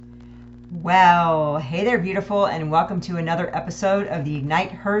Well, hey there, beautiful, and welcome to another episode of the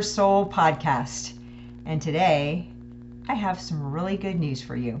Ignite Her Soul podcast. And today, I have some really good news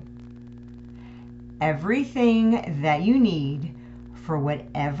for you. Everything that you need for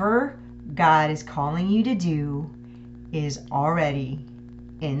whatever God is calling you to do is already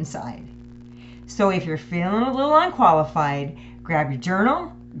inside. So if you're feeling a little unqualified, grab your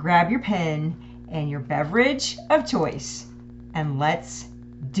journal, grab your pen, and your beverage of choice, and let's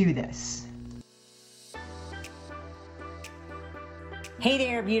do this. Hey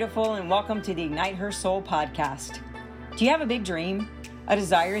there, beautiful, and welcome to the Ignite Her Soul podcast. Do you have a big dream? A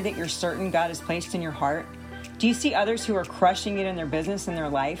desire that you're certain God has placed in your heart? Do you see others who are crushing it in their business and their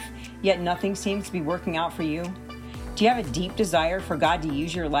life, yet nothing seems to be working out for you? Do you have a deep desire for God to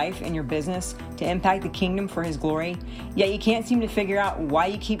use your life and your business to impact the kingdom for His glory, yet you can't seem to figure out why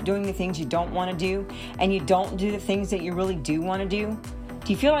you keep doing the things you don't want to do, and you don't do the things that you really do want to do?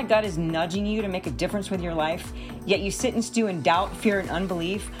 Do you feel like God is nudging you to make a difference with your life, yet you sit and stew in doubt, fear, and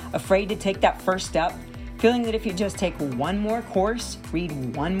unbelief, afraid to take that first step, feeling that if you just take one more course, read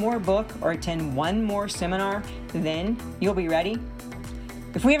one more book, or attend one more seminar, then you'll be ready?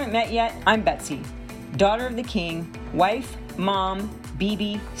 If we haven't met yet, I'm Betsy, daughter of the King, wife, mom,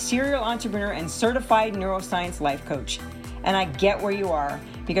 BB, serial entrepreneur, and certified neuroscience life coach. And I get where you are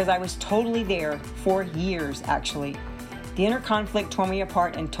because I was totally there for years, actually. The inner conflict tore me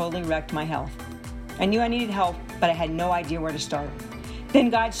apart and totally wrecked my health. I knew I needed help, but I had no idea where to start. Then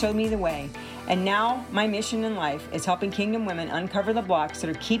God showed me the way. And now my mission in life is helping kingdom women uncover the blocks that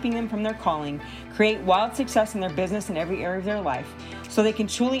are keeping them from their calling, create wild success in their business in every area of their life, so they can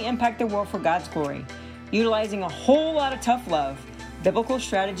truly impact the world for God's glory, utilizing a whole lot of tough love, biblical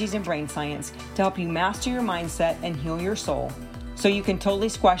strategies, and brain science to help you master your mindset and heal your soul, so you can totally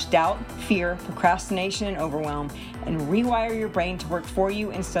squash doubt, fear, procrastination, and overwhelm, and rewire your brain to work for you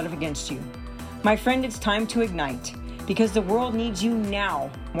instead of against you. My friend, it's time to ignite, because the world needs you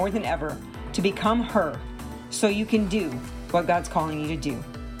now more than ever to become her, so you can do what God's calling you to do.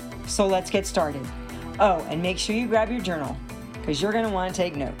 So let's get started. Oh, and make sure you grab your journal, because you're going to want to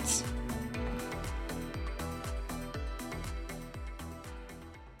take notes.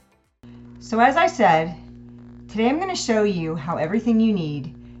 So as I said, today I'm going to show you how everything you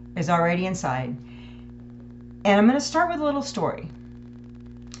need is already inside. And I'm going to start with a little story.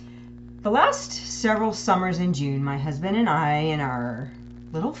 The last several summers in June, my husband and I and our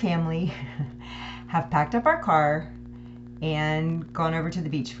little family have packed up our car and gone over to the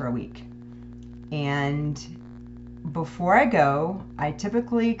beach for a week. And before I go, I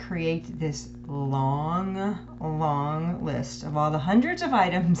typically create this long list of all the hundreds of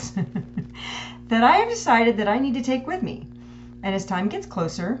items that I have decided that I need to take with me. And as time gets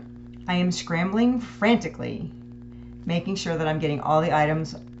closer, I am scrambling frantically, making sure that I'm getting all the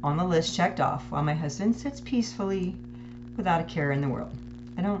items on the list checked off while my husband sits peacefully without a care in the world.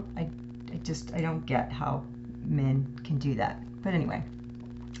 I don't get how men can do that. But anyway,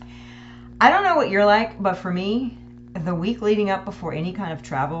 I don't know what you're like, but for me, the week leading up before any kind of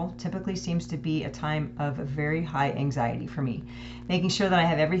travel typically seems to be a time of very high anxiety for me. Making sure that I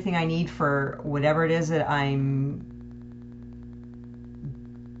have everything I need for whatever it is that I'm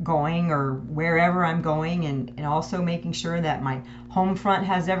going or wherever I'm going, and also making sure that my home front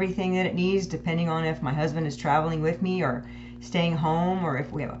has everything that it needs, depending on if my husband is traveling with me or staying home, or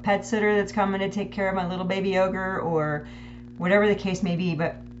if we have a pet sitter that's coming to take care of my little baby ogre, or whatever the case may be.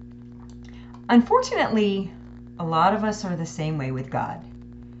 But unfortunately, a lot of us are the same way with God.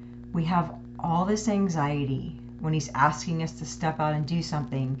 We have all this anxiety when He's asking us to step out and do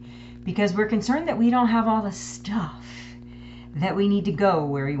something because we're concerned that we don't have all the stuff that we need to go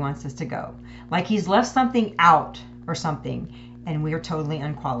where He wants us to go. Like He's left something out or something and we're totally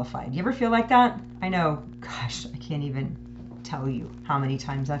unqualified. You ever feel like that? I know, gosh, I can't even tell you how many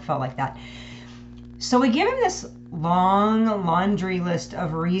times I felt like that. So we give Him this long laundry list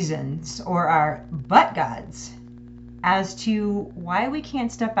of reasons, or our but gods, as to why we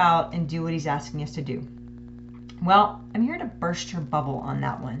can't step out and do what He's asking us to do. Well, I'm here to burst your bubble on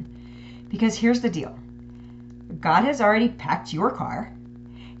that one, because here's the deal. God has already packed your car.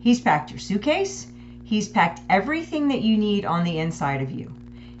 He's packed your suitcase. He's packed everything that you need on the inside of you.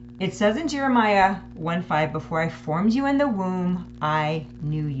 It says in Jeremiah 1:5, before I formed you in the womb, I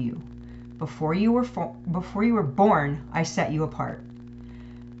knew you. Before you were born, I set you apart.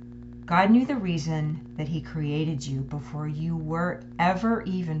 God knew the reason that He created you before you were ever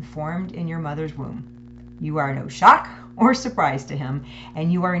even formed in your mother's womb. You are no shock or surprise to Him,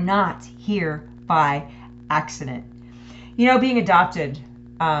 and you are not here by accident. You know, being adopted,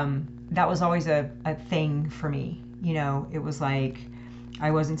 that was always a thing for me. You know, it was like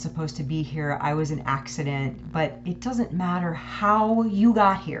I wasn't supposed to be here. I was an accident. But it doesn't matter how you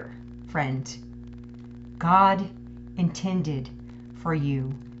got here, friend. God intended for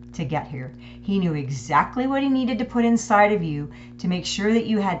you to get here. He knew exactly what he needed to put inside of you to make sure that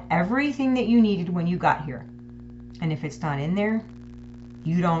you had everything that you needed when you got here. And if it's not in there,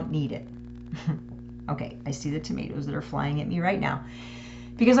 you don't need it. Okay, I see the tomatoes that are flying at me right now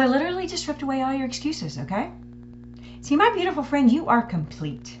because I literally just stripped away all your excuses, okay? See, my beautiful friend, you are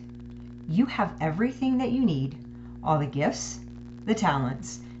complete. You have everything that you need, all the gifts, the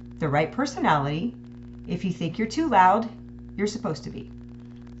talents, the right personality. If you think you're too loud, you're supposed to be.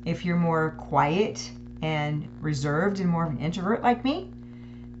 If you're more quiet and reserved and more of an introvert like me,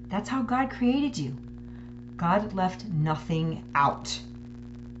 that's how God created you. God left nothing out.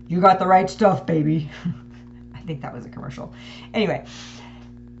 You got the right stuff, baby. I think that was a commercial. Anyway,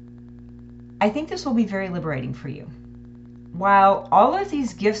 I think this will be very liberating for you. While all of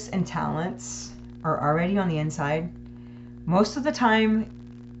these gifts and talents are already on the inside, most of the time,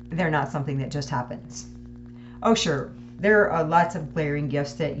 they're not something that just happens. Oh, sure. There are lots of glaring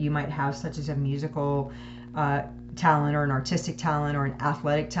gifts that you might have, such as a musical talent or an artistic talent or an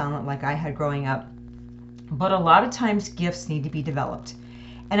athletic talent like I had growing up. But a lot of times gifts need to be developed.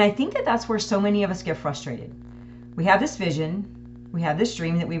 And I think that that's where so many of us get frustrated. We have this vision, we have this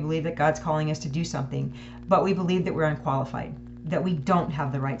dream that we believe that God's calling us to do something, but we believe that we're unqualified, that we don't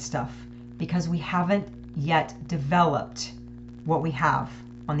have the right stuff because we haven't yet developed what we have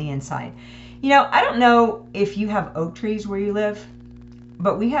on the inside. You know, I don't know if you have oak trees where you live,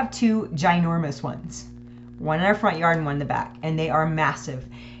 but we have two ginormous ones, one in our front yard and one in the back, and they are massive.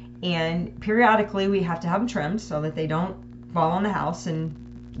 And periodically we have to have them trimmed so that they don't fall on the house and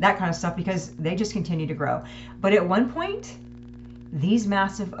that kind of stuff because they just continue to grow. But at one point, these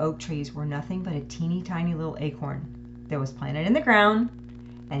massive oak trees were nothing but a teeny tiny little acorn that was planted in the ground,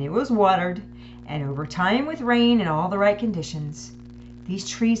 and it was watered, and over time with rain and all the right conditions, these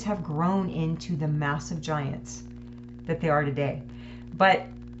trees have grown into the massive giants that they are today. But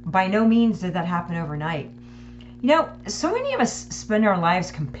by no means did that happen overnight. You know, so many of us spend our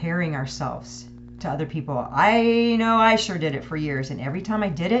lives comparing ourselves to other people. I know I sure did it for years, and every time I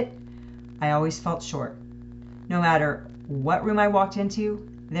did it, I always felt short. No matter what room I walked into,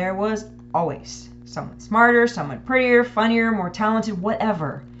 there was always someone smarter, someone prettier, funnier, more talented,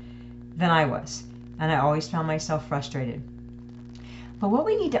 whatever, than I was. And I always found myself frustrated. But what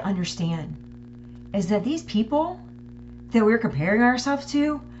we need to understand is that these people that we're comparing ourselves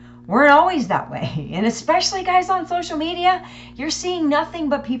to weren't always that way. And especially guys on social media, you're seeing nothing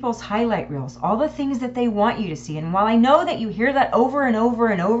but people's highlight reels, all the things that they want you to see. And while I know that you hear that over and over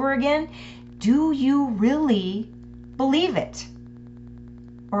and over again, do you really believe it?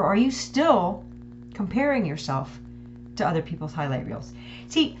 Or are you still comparing yourself to other people's highlight reels?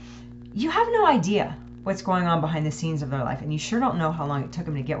 See, you have no idea what's going on behind the scenes of their life, and you sure don't know how long it took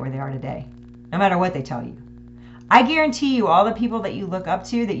them to get where they are today, no matter what they tell you. I guarantee you all the people that you look up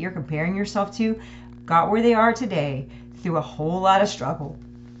to, that you're comparing yourself to, got where they are today through a whole lot of struggle,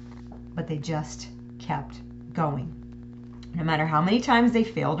 but they just kept going. No matter how many times they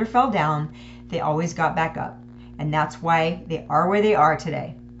failed or fell down, they always got back up, and that's why they are where they are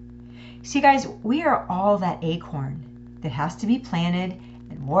today. See, guys, we are all that acorn that has to be planted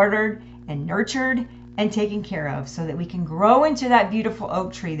and watered and nurtured and taken care of so that we can grow into that beautiful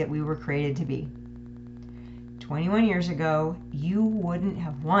oak tree that we were created to be. 21 years ago, you wouldn't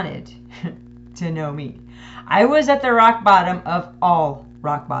have wanted to know me. I was at the rock bottom of all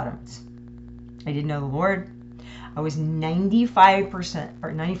rock bottoms. I didn't know the Lord. I was 95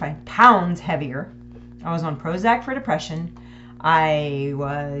 pounds heavier. I was on Prozac for depression. I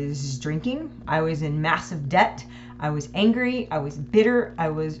was drinking. I was in massive debt. I was angry. I was bitter. I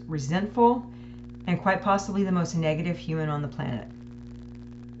was resentful, and quite possibly the most negative human on the planet.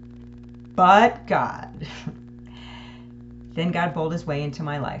 But God. Then God pulled his way into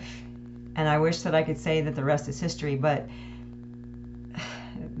my life. And I wish that I could say that the rest is history, but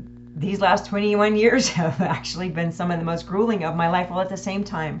these last 21 years have actually been some of the most grueling of my life, while at the same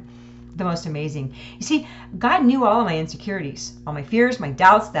time, the most amazing. You see, God knew all of my insecurities, all my fears, my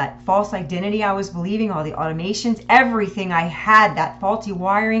doubts, that false identity I was believing, all the automations, everything I had, that faulty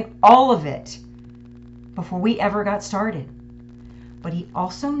wiring, all of it, before we ever got started. But he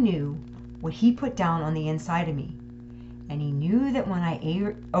also knew what he put down on the inside of me. And he knew that when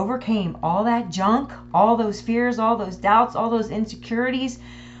I overcame all that junk, all those fears, all those doubts, all those insecurities,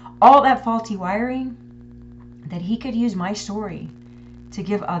 all that faulty wiring, that he could use my story to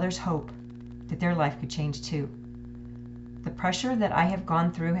give others hope that their life could change too. The pressure that I have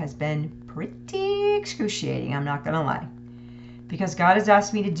gone through has been pretty excruciating, I'm not going to lie. because God has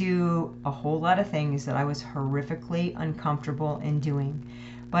asked me to do a whole lot of things that I was horrifically uncomfortable in doing.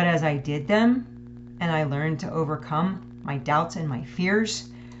 But as I did them and I learned to overcome my doubts and my fears,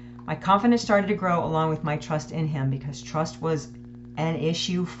 my confidence started to grow along with my trust in Him, because trust was an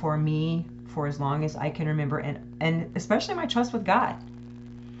issue for me for as long as I can remember, and especially my trust with God.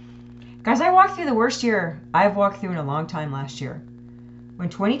 Guys, I walked through the worst year I've walked through in a long time last year. When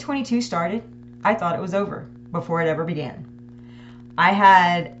 2022 started, I thought it was over before it ever began. I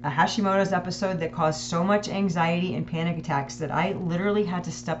had a Hashimoto's episode that caused so much anxiety and panic attacks that I literally had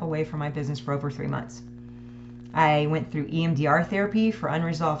to step away from my business for over 3 months. I went through EMDR therapy for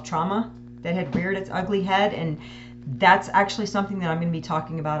unresolved trauma that had reared its ugly head, and that's actually something that I'm going to be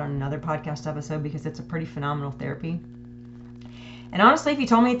talking about on another podcast episode, because it's a pretty phenomenal therapy. And honestly, if you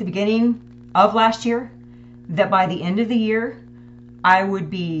told me at the beginning of last year that by the end of the year I would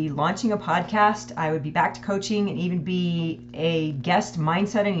be launching a podcast, I would be back to coaching, and even be a guest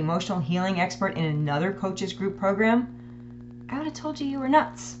mindset and emotional healing expert in another coaches group program, I would have told you were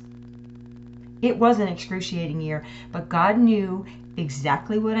nuts. It was an excruciating year, but God knew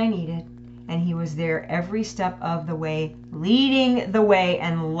exactly what I needed, and He was there every step of the way, leading the way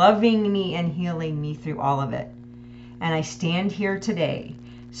and loving me and healing me through all of it. And I stand here today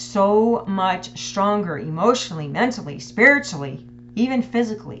so much stronger emotionally, mentally, spiritually, even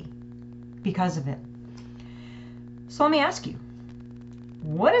physically, because of it. So let me ask you,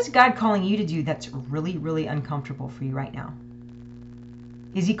 what is God calling you to do that's really, really uncomfortable for you right now?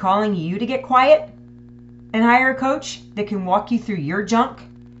 Is He calling you to get quiet and hire a coach that can walk you through your junk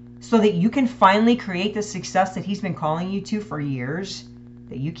so that you can finally create the success that He's been calling you to for years,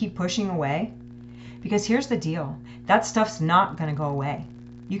 that you keep pushing away? Because here's the deal. That stuff's not going to go away.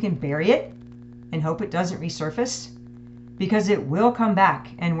 You can bury it and hope it doesn't resurface, because it will come back,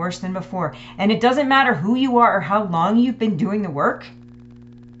 and worse than before. And it doesn't matter who you are or how long you've been doing the work.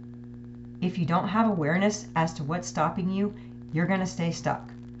 If you don't have awareness as to what's stopping you, you're going to stay stuck.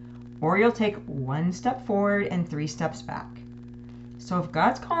 Or you'll take 1 step forward and 3 steps back. So if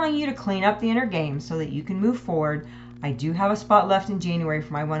God's calling you to clean up the inner game so that you can move forward, I do have a spot left in January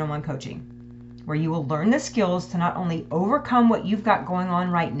for my one-on-one coaching, where you will learn the skills to not only overcome what you've got going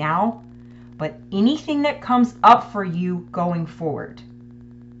on right now, but anything that comes up for you going forward.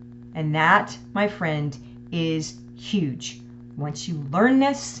 And that, my friend, is huge. Once you learn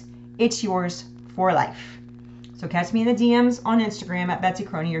this, it's yours for life. So catch me in the DMs on Instagram at Betsy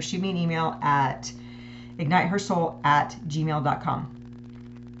Croney, or shoot me an email at ignitehersoul@gmail.com.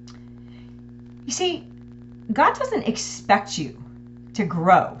 You see, God doesn't expect you to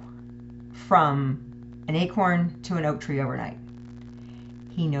grow from an acorn to an oak tree overnight.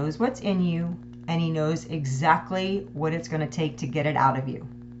 He knows what's in you, and He knows exactly what it's going to take to get it out of you.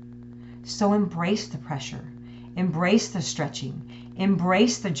 So embrace the pressure, embrace the stretching,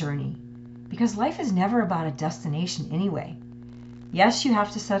 embrace the journey, because life is never about a destination anyway. Yes, you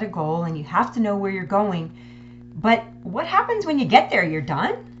have to set a goal and you have to know where you're going, but what happens when you get there? You're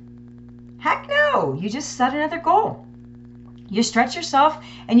done? Heck no, you just set another goal. You stretch yourself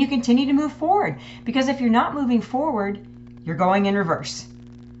and you continue to move forward, because if you're not moving forward, you're going in reverse.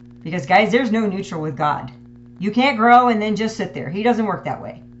 Because guys, there's no neutral with God. You can't grow and then just sit there. He doesn't work that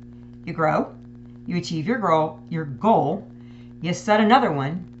way. You grow, you achieve your goal, you set another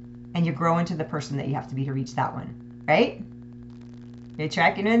one, and you grow into the person that you have to be to reach that one. Right? You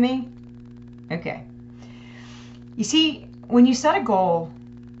tracking with me? Okay. You see, when you set a goal,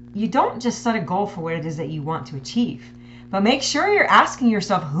 you don't just set a goal for what it is that you want to achieve, but make sure you're asking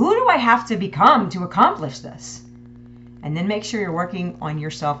yourself, who do I have to become to accomplish this? And then make sure you're working on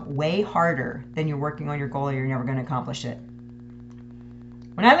yourself way harder than you're working on your goal, or you're never going to accomplish it.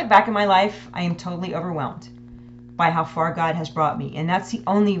 When I look back at my life, I am totally overwhelmed by how far God has brought me. And that's the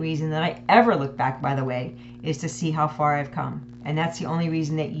only reason that I ever look back, by the way, is to see how far I've come. And that's the only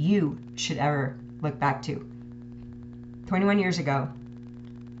reason that you should ever look back to. 21 years ago,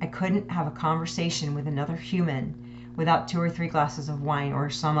 I couldn't have a conversation with another human without 2 or 3 glasses of wine or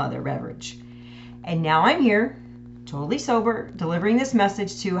some other beverage. And now I'm here, totally sober, delivering this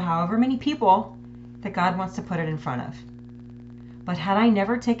message to however many people that God wants to put it in front of. But had I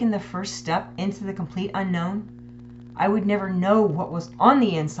never taken the first step into the complete unknown, I would never know what was on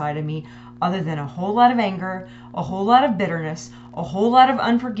the inside of me, other than a whole lot of anger, a whole lot of bitterness, a whole lot of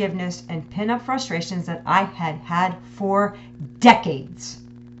unforgiveness, and pin-up frustrations that I had had for decades.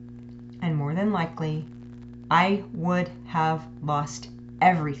 And more than likely, I would have lost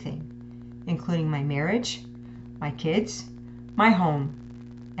everything, including my marriage, my kids, my home,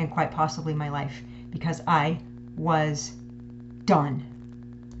 and quite possibly my life, because I was done.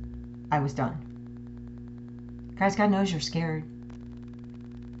 I was done. Guys, God knows you're scared.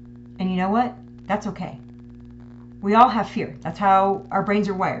 you know what? That's okay. We all have fear. That's how our brains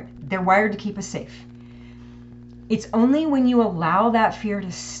are wired. They're wired to keep us safe. It's only when you allow that fear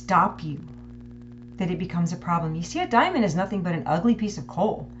to stop you that it becomes a problem. You see, a diamond is nothing but an ugly piece of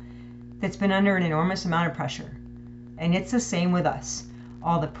coal that's been under an enormous amount of pressure. And it's the same with us.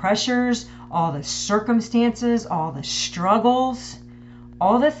 All the pressures, all the circumstances, all the struggles,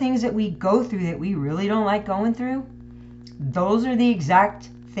 all the things that we go through that we really don't like going through, those are the exact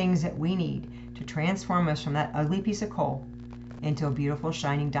things that we need to transform us from that ugly piece of coal into a beautiful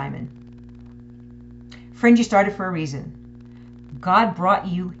shining diamond. Friend, you started for a reason. God brought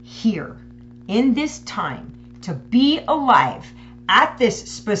you here in this time to be alive at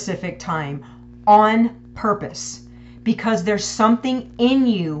this specific time on purpose, because there's something in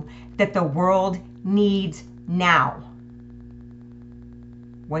you that the world needs now.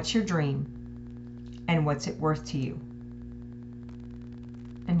 What's your dream, and what's it worth to you?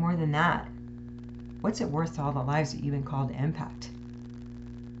 And more than that, what's it worth to all the lives that you've been called to impact?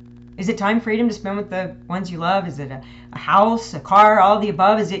 Is it time freedom to spend with the ones you love? Is it a house, a car, all of the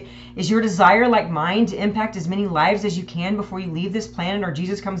above? Is your desire like mine to impact as many lives as you can before you leave this planet or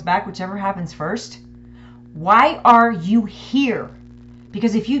Jesus comes back, whichever happens first? Why are you here?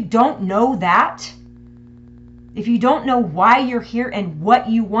 Because if you don't know that, if you don't know why you're here and what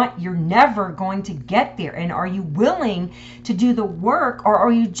you want, you're never going to get there. And are you willing to do the work, or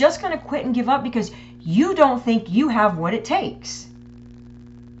are you just going to quit and give up because you don't think you have what it takes?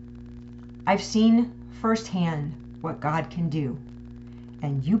 I've seen firsthand what God can do.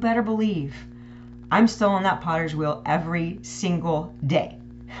 And you better believe I'm still on that potter's wheel every single day.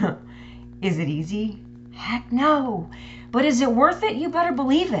 Is it easy? Heck no. But is it worth it? You better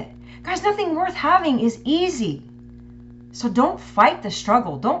believe it. Guys, nothing worth having is easy. So don't fight the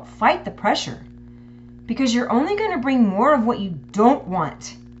struggle. Don't fight the pressure. Because you're only going to bring more of what you don't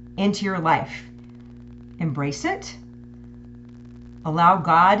want into your life. Embrace it. Allow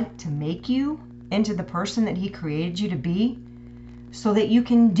God to make you into the person that He created you to be, so that you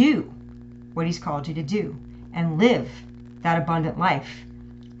can do what He's called you to do and live that abundant life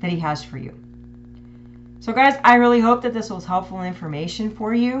that He has for you. So guys, I really hope that this was helpful information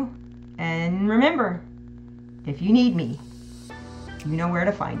for you. And remember, if you need me, you know where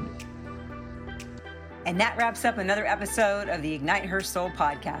to find me. And that wraps up another episode of the Ignite Her Soul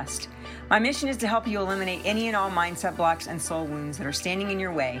podcast. My mission is to help you eliminate any and all mindset blocks and soul wounds that are standing in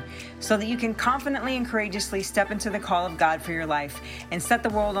your way, so that you can confidently and courageously step into the call of God for your life and set the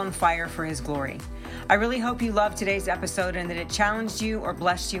world on fire for His glory. I really hope you loved today's episode and that it challenged you or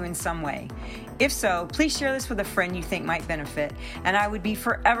blessed you in some way. If so, please share this with a friend you think might benefit, and I would be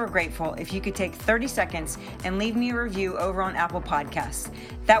forever grateful if you could take 30 seconds and leave me a review over on Apple Podcasts.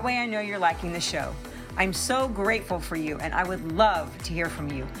 That way I know you're liking the show. I'm so grateful for you, and I would love to hear from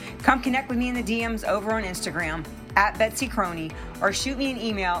you. Come connect with me in the DMs over on Instagram @BetsyCroney, or shoot me an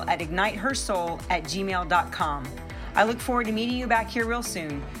email at ignitehersoul@gmail.com. I look forward to meeting you back here real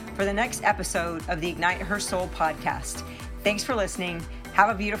soon for the next episode of the Ignite Her Soul podcast. Thanks for listening. Have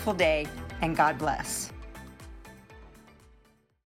a beautiful day, and God bless.